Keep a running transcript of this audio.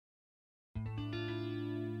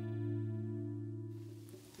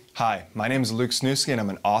Hi, my name is Sniewski and I'm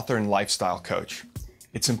an author and lifestyle coach.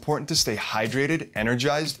 It's important to stay hydrated,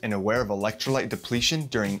 energized, and aware of electrolyte depletion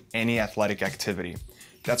during any athletic activity.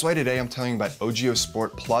 That's why today I'm telling you about Ojio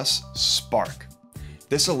Sport SPARK.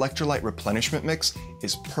 This electrolyte replenishment mix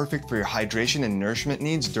is perfect for your hydration and nourishment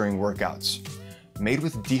needs during workouts. Made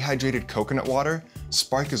with dehydrated coconut water,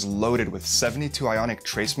 SPARK is loaded with 72 ionic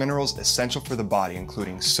trace minerals essential for the body,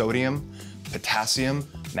 including sodium, potassium,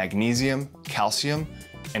 magnesium, calcium,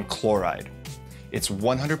 and chloride. It's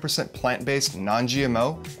 100% plant-based,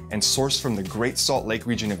 non-GMO, and sourced from the Great Salt Lake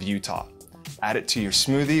region of Utah. Add it to your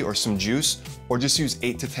smoothie or some juice, or just use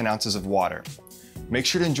 8 to 10 ounces of water. Make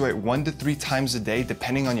sure to enjoy it 1 to 3 times a day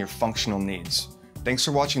depending on your functional needs. Thanks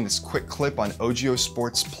for watching this quick clip on Ojio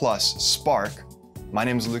Sports SPARK. My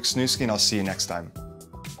name is Sniewski and I'll see you next time.